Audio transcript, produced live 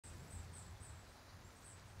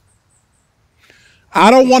I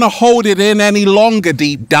don't want to hold it in any longer,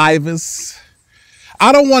 deep divers.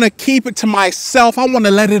 I don't want to keep it to myself. I want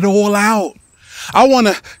to let it all out. I want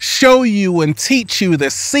to show you and teach you the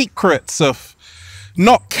secrets of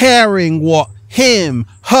not caring what him,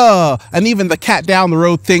 her, and even the cat down the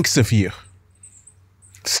road thinks of you.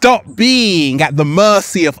 Stop being at the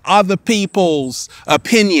mercy of other people's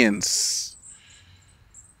opinions.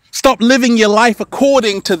 Stop living your life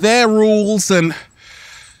according to their rules and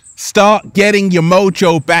start getting your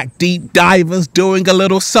mojo back, deep divers, doing a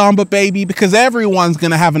little samba, baby, because everyone's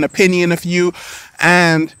going to have an opinion of you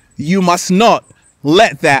and you must not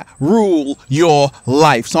let that rule your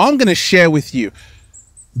life. So I'm going to share with you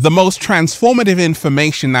the most transformative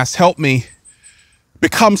information that's helped me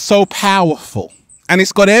become so powerful. And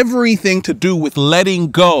it's got everything to do with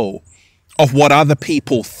letting go of what other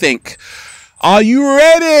people think. Are you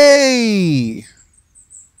ready?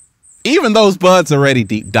 Even those birds are ready,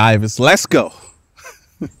 deep divers. Let's go.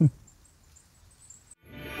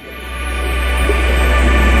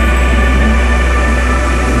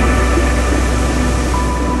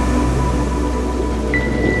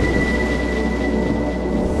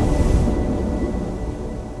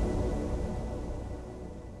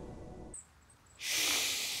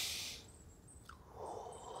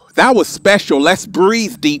 That was special. Let's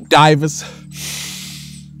breathe, deep divers.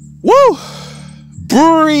 Woo!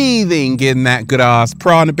 Breathing in that good ass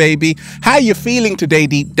prana, baby. How you feeling today,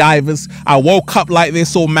 deep divers? I woke up like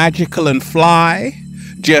this, all magical and fly,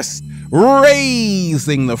 just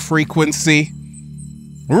raising the frequency,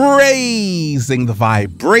 raising the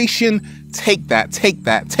vibration. Take that, take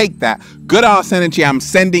that, take that. Good ass energy. I'm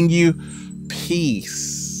sending you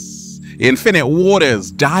peace. Infinite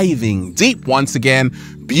waters, diving deep once again.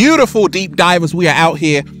 Beautiful deep divers. We are out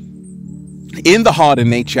here in the heart of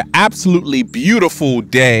nature. Absolutely beautiful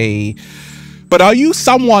day. But are you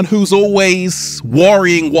someone who's always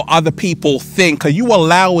worrying what other people think? Are you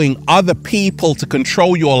allowing other people to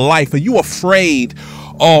control your life? Are you afraid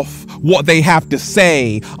of what they have to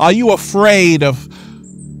say? Are you afraid of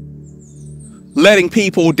letting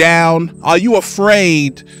people down? Are you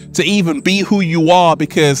afraid to even be who you are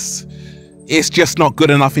because it's just not good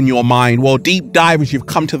enough in your mind? Well, deep divers, you've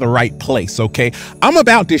come to the right place, okay? I'm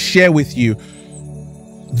about to share with you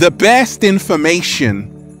the best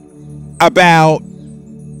information about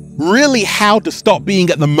really how to stop being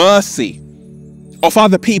at the mercy of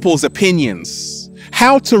other people's opinions,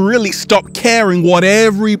 how to really stop caring what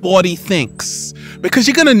everybody thinks, because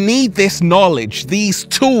you're going to need this knowledge, these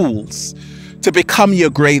tools to become your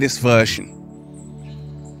greatest version.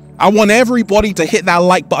 I want everybody to hit that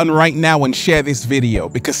like button right now and share this video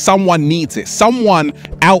because someone needs it. Someone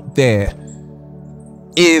out there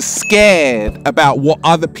is scared about what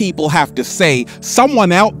other people have to say.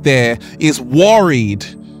 Someone out there is worried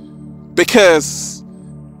because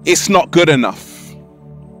it's not good enough.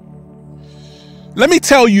 Let me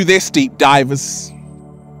tell you this, deep divers.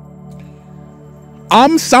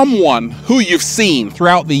 I'm someone who you've seen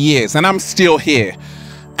throughout the years, and I'm still here.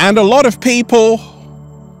 And a lot of people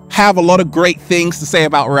have a lot of great things to say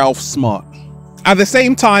about Ralph Smart. At the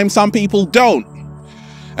same time, some people don't.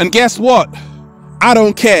 And guess what? I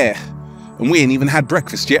don't care. And we ain't even had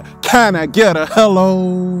breakfast yet. Can I get a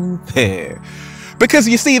hello there? Because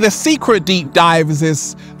you see, the secret, deep divers,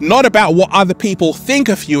 is not about what other people think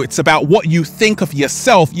of you. It's about what you think of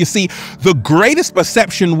yourself. You see, the greatest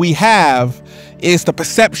perception we have is the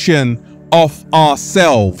perception of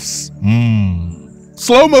ourselves.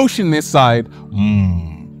 Slow motion this side.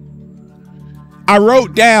 I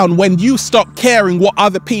wrote down, when you stop caring what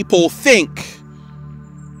other people think,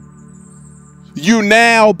 you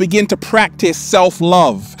now begin to practice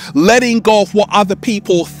self-love. Letting go of what other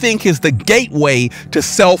people think is the gateway to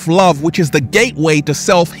self-love, which is the gateway to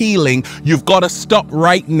self-healing. You've got to stop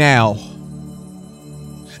right now.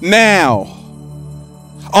 Now,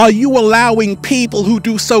 are you allowing people who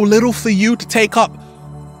do so little for you to take up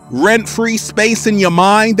rent-free space in your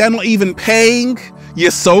mind? They're not even paying.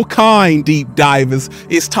 You're so kind, deep divers.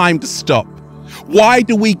 It's time to stop. Why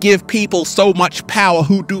do we give people so much power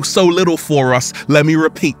who do so little for us? Let me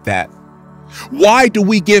repeat that. Why do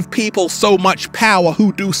we give people so much power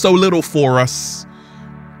who do so little for us?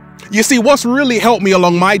 You see, what's really helped me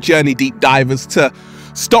along my journey, deep divers, to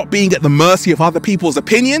stop being at the mercy of other people's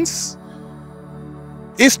opinions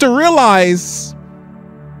is to realize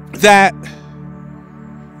that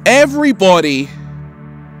everybody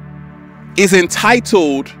is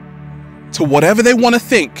entitled to whatever they want to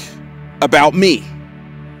think about me.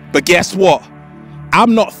 But guess what?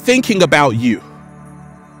 I'm not thinking about you.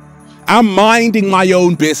 I'm minding my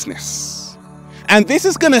own business. And this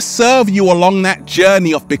is going to serve you along that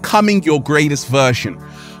journey of becoming your greatest version,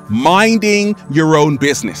 minding your own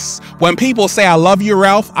business. When people say, I love you,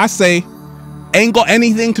 Ralph, I say, ain't got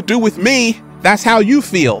anything to do with me. That's how you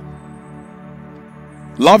feel.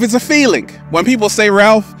 Love is a feeling. When people say,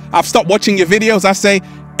 Ralph, I've stopped watching your videos, I say,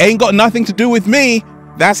 ain't got nothing to do with me.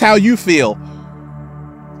 That's how you feel.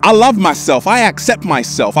 I love myself. I accept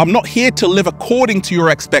myself. I'm not here to live according to your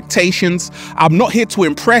expectations. I'm not here to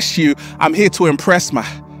impress you. I'm here to impress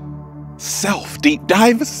myself. Deep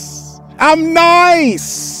divers. I'm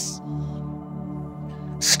nice.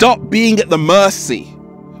 Stop being at the mercy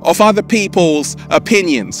of other people's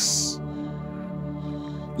opinions.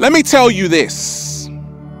 Let me tell you this.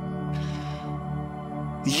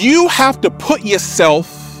 You have to put yourself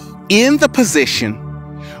in the position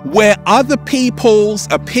where other people's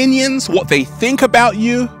opinions, what they think about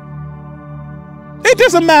you, it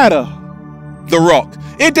doesn't matter. The Rock,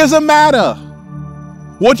 it doesn't matter.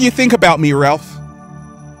 What do you think about me, Ralph?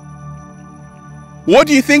 What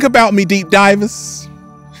do you think about me, deep divers?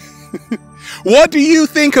 What do you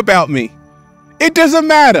think about me? It doesn't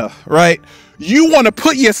matter, right? You want to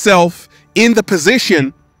put yourself in the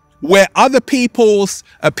position where other people's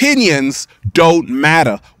opinions don't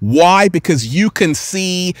matter. Why? Because you can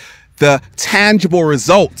see the tangible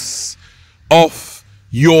results of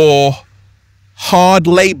your hard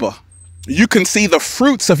labor. You can see the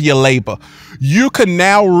fruits of your labor. You can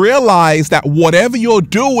now realize that whatever you're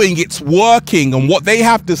doing, it's working, and what they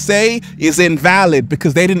have to say is invalid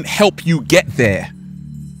because they didn't help you get there.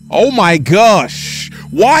 Oh my gosh.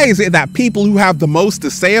 Why is it that people who have the most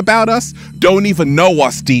to say about us don't even know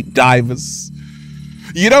us, deep divers?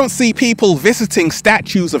 You don't see people visiting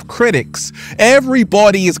statues of critics.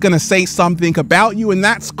 Everybody is going to say something about you, and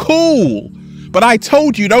that's cool. But I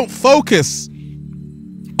told you, don't focus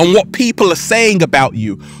on what people are saying about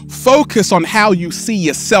you. Focus on how you see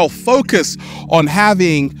yourself. Focus on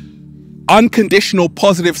having unconditional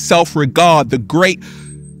positive self-regard. The great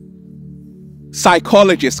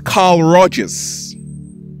psychologist Carl Rogers.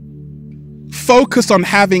 Focus on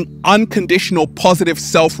having unconditional positive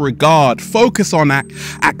self-regard. Focus on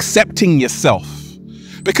accepting yourself.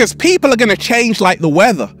 Because people are going to change like the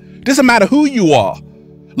weather. Doesn't matter who you are.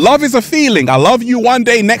 Love is a feeling. I love you one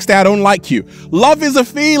day, next day I don't like you. Love is a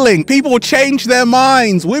feeling. People change their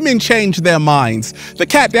minds. Women change their minds. The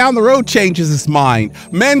cat down the road changes his mind.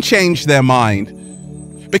 Men change their mind.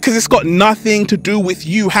 Because it's got nothing to do with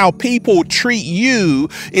you. How people treat you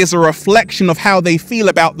is a reflection of how they feel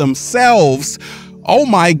about themselves. Oh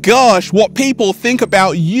my gosh, what people think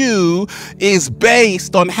about you is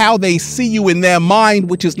based on how they see you in their mind,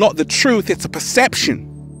 which is not the truth. It's a perception.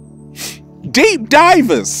 Deep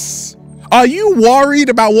divers, are you worried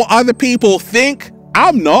about what other people think?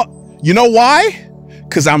 I'm not. You know why?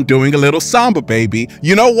 Because I'm doing a little samba, baby.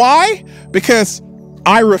 You know why? Because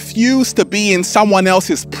I refuse to be in someone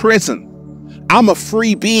else's prison. I'm a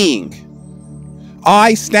free being.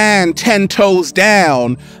 I stand 10 toes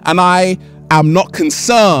down, and I am not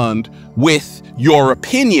concerned with your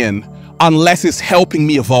opinion unless it's helping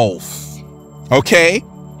me evolve. Okay?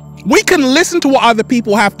 We can listen to what other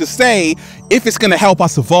people have to say if it's going to help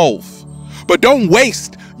us evolve. But don't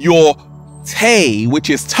waste your which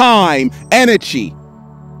is time, energy,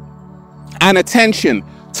 and attention.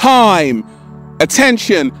 Time,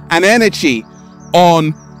 attention, and energy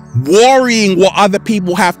on worrying what other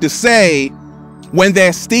people have to say when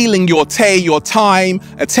they're stealing your time,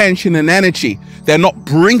 attention, and energy. They're not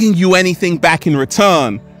bringing you anything back in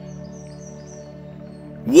return.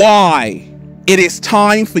 Why? It is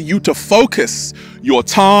time for you to focus your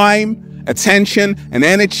time, attention, and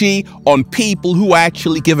energy on people who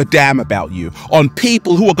actually give a damn about you, on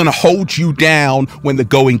people who are going to hold you down when the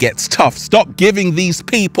going gets tough. Stop giving these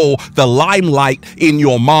people the limelight in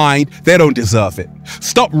your mind. They don't deserve it.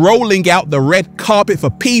 Stop rolling out the red carpet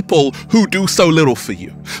for people who do so little for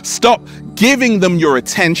you. Stop giving them your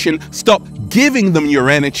attention. Stop giving them your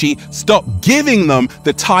energy. Stop giving them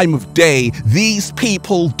the time of day. These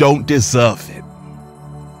people don't deserve it.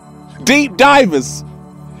 Deep divers,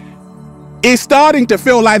 it's starting to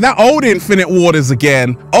feel like that old Infinite Waters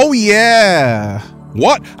again. Oh yeah.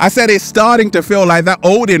 What? I said it's starting to feel like that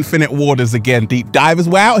old Infinite Waters again, deep divers.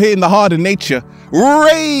 We're out here in the heart of nature,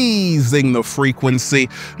 raising the frequency,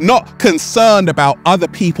 not concerned about other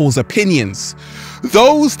people's opinions.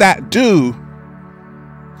 Those that do,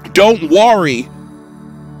 don't worry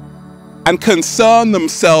and concern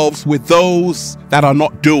themselves with those that are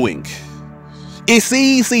not doing. It's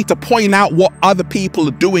easy to point out what other people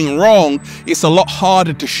are doing wrong. It's a lot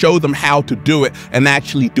harder to show them how to do it and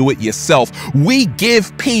actually do it yourself. We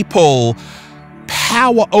give people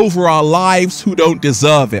power over our lives who don't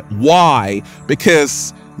deserve it. Why?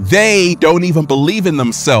 Because they don't even believe in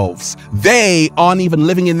themselves. They aren't even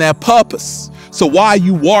living in their purpose. So why are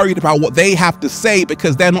you worried about what they have to say?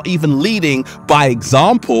 Because they're not even leading by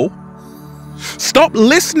example. Stop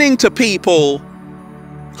listening to people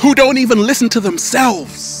who don't even listen to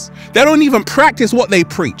themselves. They don't even practice what they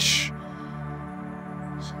preach.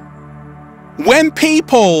 When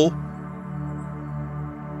people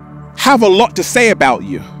have a lot to say about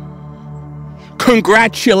you,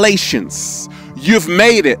 congratulations, you've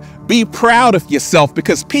made it. Be proud of yourself,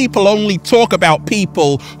 because people only talk about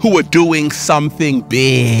people who are doing something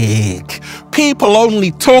big. People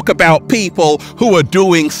only talk about people who are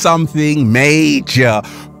doing something major.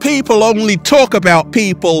 People only talk about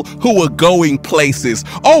people who are going places.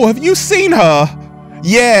 Oh, have you seen her?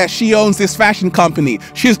 Yeah, she owns this fashion company.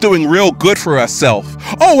 She's doing real good for herself.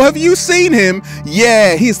 Oh, have you seen him?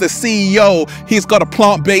 Yeah, he's the CEO. He's got a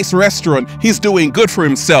plant-based restaurant. He's doing good for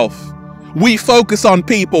himself. We focus on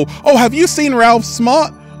people. Oh, have you seen Ralph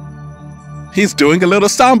Smart? He's doing a little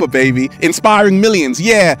samba, baby, inspiring millions.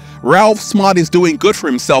 Yeah, Ralph Smart is doing good for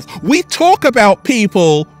himself. We talk about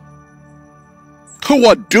people who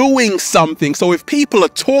are doing something. So if people are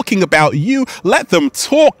talking about you, let them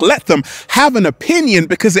talk, let them have an opinion,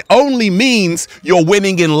 because it only means you're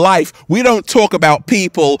winning in life. We don't talk about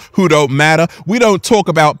people who don't matter. We don't talk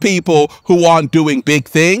about people who aren't doing big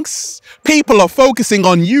things. People are focusing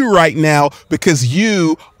on you right now because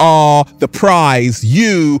you are the prize.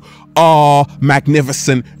 You are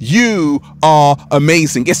magnificent. You are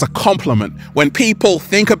amazing. It's a compliment. When people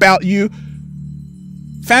think about you,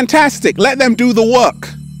 fantastic, let them do the work.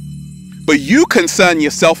 But you concern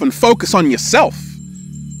yourself and focus on yourself.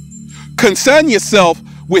 Concern yourself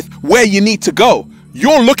with where you need to go.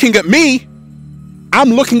 You're looking at me,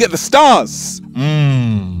 I'm looking at the stars.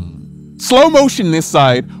 Slow motion this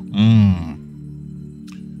side.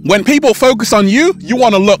 When people focus on you, you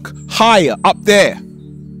want to look higher, up there.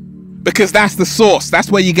 Because that's the source. That's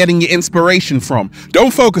where you're getting your inspiration from.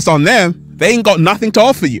 Don't focus on them. They ain't got nothing to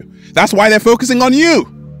offer you. That's why they're focusing on you.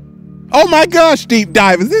 Oh my gosh, deep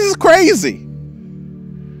divers, this is crazy.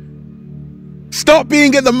 Stop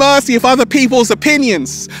being at the mercy of other people's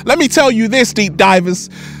opinions. Let me tell you this, deep divers.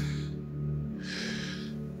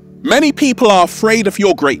 Many people are afraid of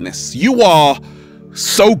your greatness. You are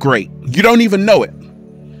so great. You don't even know it.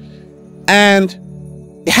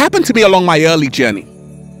 And it happened to me along my early journey.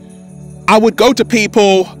 I would go to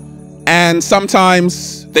people and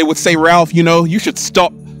sometimes they would say, Ralph, you know, you should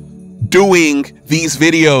stop doing these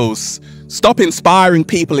videos. Stop inspiring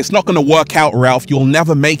people. It's not going to work out, Ralph. You'll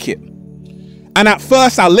never make it. And at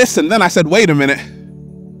first I listened. Then I said, wait a minute.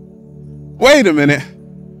 Wait a minute.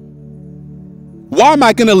 Why am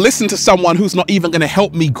I going to listen to someone who's not even going to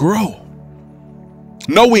help me grow?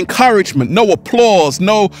 No encouragement, no applause,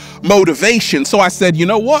 no motivation. So I said, you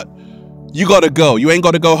know what? You got to go. You ain't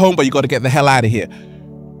got to go home, but you got to get the hell out of here.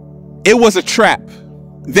 It was a trap.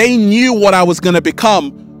 They knew what I was going to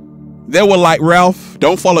become. They were like, Ralph,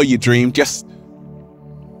 don't follow your dream. Just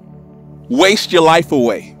waste your life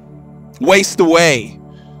away. Waste away.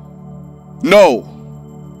 No.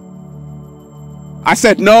 I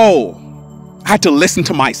said no. I had to listen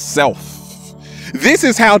to myself. This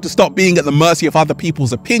is how to stop being at the mercy of other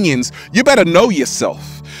people's opinions. You better know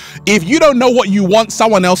yourself. If you don't know what you want,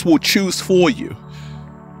 someone else will choose for you.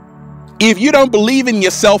 If you don't believe in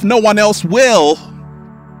yourself, no one else will.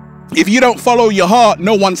 If you don't follow your heart,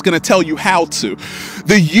 no one's going to tell you how to.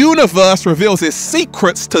 The universe reveals its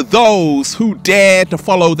secrets to those who dare to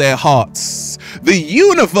follow their hearts. The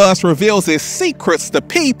universe reveals its secrets to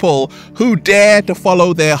people who dare to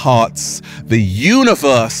follow their hearts. The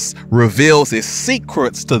universe reveals its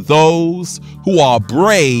secrets to those who are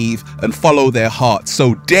brave and follow their hearts.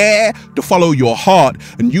 So dare to follow your heart,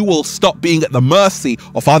 and you will stop being at the mercy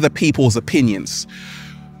of other people's opinions.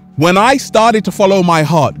 When I started to follow my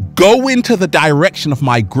heart, go into the direction of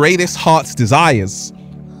my greatest heart's desires,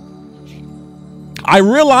 I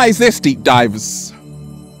realized this, deep divers.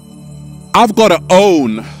 I've got to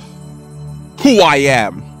own who I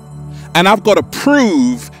am, and I've got to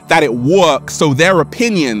prove that it works so their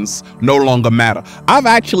opinions no longer matter. I've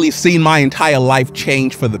actually seen my entire life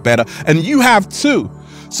change for the better, and you have too.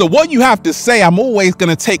 So what you have to say, I'm always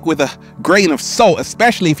going to take with a grain of salt,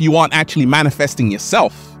 especially if you aren't actually manifesting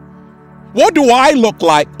yourself. What do I look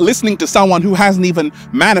like listening to someone who hasn't even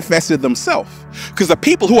manifested themselves? Because the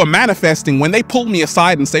people who are manifesting, when they pull me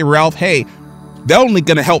aside and say, Ralph, hey, they're only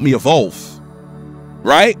going to help me evolve,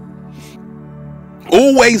 right?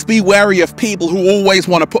 Always be wary of people who always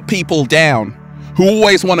want to put people down, who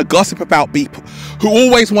always want to gossip about people,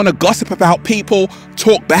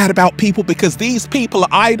 talk bad about people, because these people are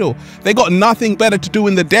idle. They got nothing better to do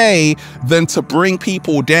in the day than to bring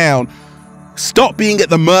people down. Stop being at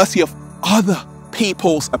the mercy of other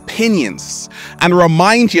people's opinions and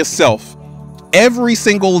remind yourself every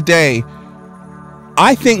single day.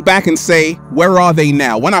 I think back and say, where are they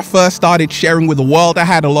now? When I first started sharing with the world, I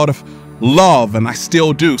had a lot of love, and I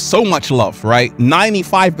still do. So much love, right?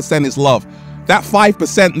 95% is love. That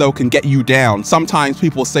 5% though can get you down. Sometimes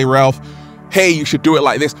people say, Ralph, hey, you should do it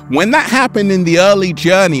like this. When that happened in the early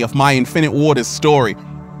journey of my Infinite Waters story,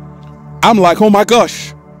 I'm like, oh my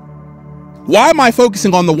gosh, why am I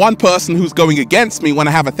focusing on the one person who's going against me when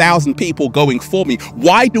I have 1,000 people going for me?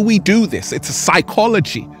 Why do we do this? It's a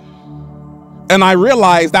psychology. And I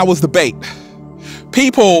realized that was the bait.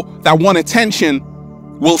 People that want attention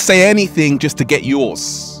will say anything just to get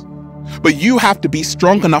yours. But you have to be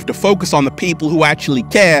strong enough to focus on the people who actually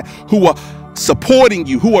care, who are supporting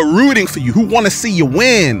you, who are rooting for you, who want to see you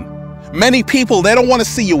win. Many people, they don't want to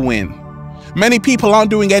see you win. Many people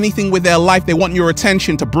aren't doing anything with their life. They want your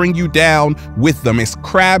attention to bring you down with them. It's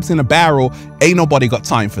crabs in a barrel. Ain't nobody got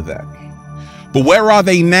time for that. But where are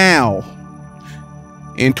they now?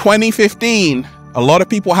 In 2015, a lot of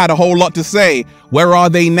people had a whole lot to say. Where are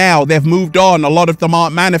they now? They've moved on. A lot of them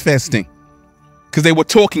aren't manifesting because they were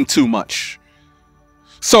talking too much.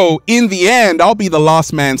 So in the end, I'll be the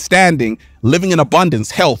last man standing, living in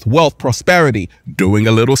abundance, health, wealth, prosperity, doing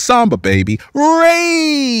a little samba, baby,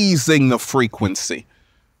 raising the frequency.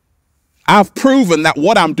 I've proven that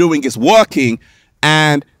what I'm doing is working,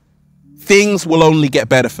 and things will only get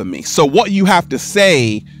better for me. So what you have to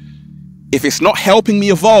say, if it's not helping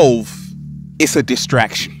me evolve, it's a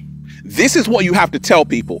distraction. This is what you have to tell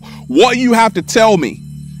people. What you have to tell me.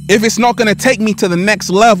 If it's not going to take me to the next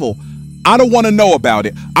level, I don't want to know about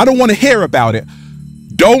it. I don't want to hear about it.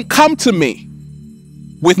 Don't come to me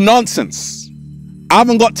with nonsense. I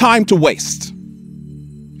haven't got time to waste.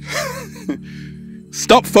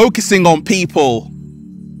 Stop focusing on people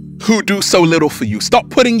who do so little for you. Stop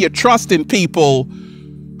putting your trust in people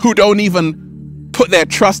who don't even put their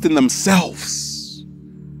trust in themselves.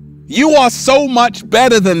 You are so much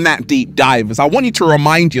better than that, deep divers. I want you to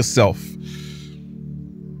remind yourself.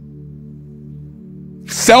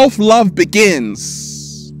 Self-love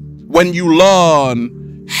begins when you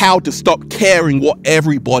learn how to stop caring what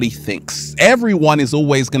everybody thinks. Everyone is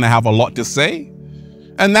always going to have a lot to say,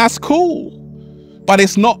 and that's cool, but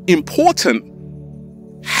it's not important.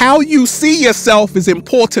 How you see yourself is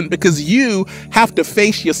important, because you have to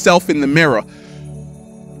face yourself in the mirror.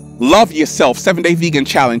 Love yourself. 7-day vegan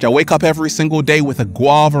challenge. I wake up every single day with a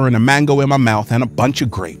guava and a mango in my mouth and a bunch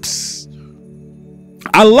of grapes.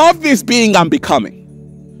 I love this being I'm becoming.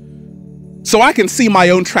 So I can see my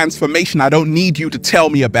own transformation. I don't need you to tell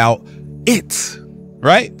me about it,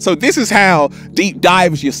 right? So this is how deep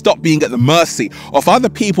dives you stop being at the mercy of other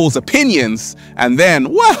people's opinions, and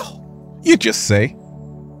then, well, you just say,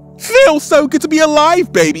 feels so good to be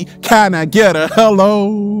alive, baby. Can I get a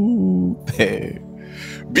hello there?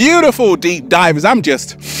 Beautiful deep divers. I'm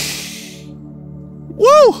just,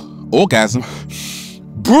 woo, orgasm.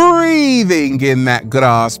 Breathing in that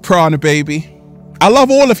grass prana, baby. I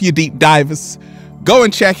love all of you deep divers. Go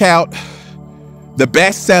and check out the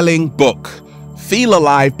best-selling book, Feel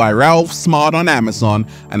Alive by Ralph Smart on Amazon,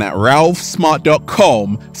 and at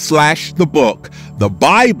ralphsmart.com/the book, The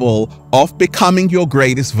Bible of Becoming Your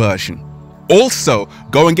Greatest Version. Also,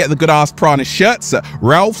 go and get the Good Ass Prana shirts at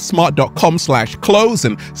ralphsmart.com/clothes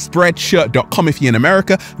and spreadshirt.com if you're in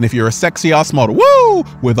America. And if you're a sexy ass model, woo,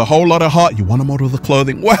 with a whole lot of heart, you want to model the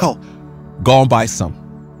clothing, well, go and buy some.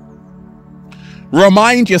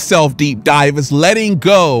 Remind yourself, deep divers, letting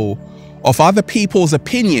go of other people's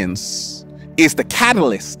opinions is the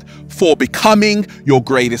catalyst for becoming your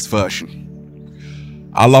greatest version.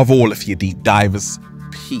 I love all of you, deep divers.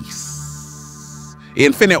 Peace.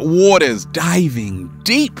 Infinite Waters, diving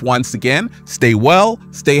deep once again. Stay well,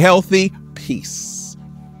 stay healthy. Peace.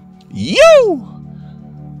 You!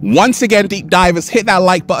 Once again, deep divers, hit that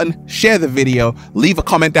like button, share the video, leave a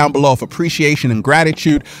comment down below of appreciation and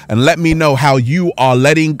gratitude, and let me know how you are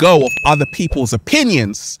letting go of other people's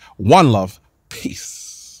opinions. One love. Peace.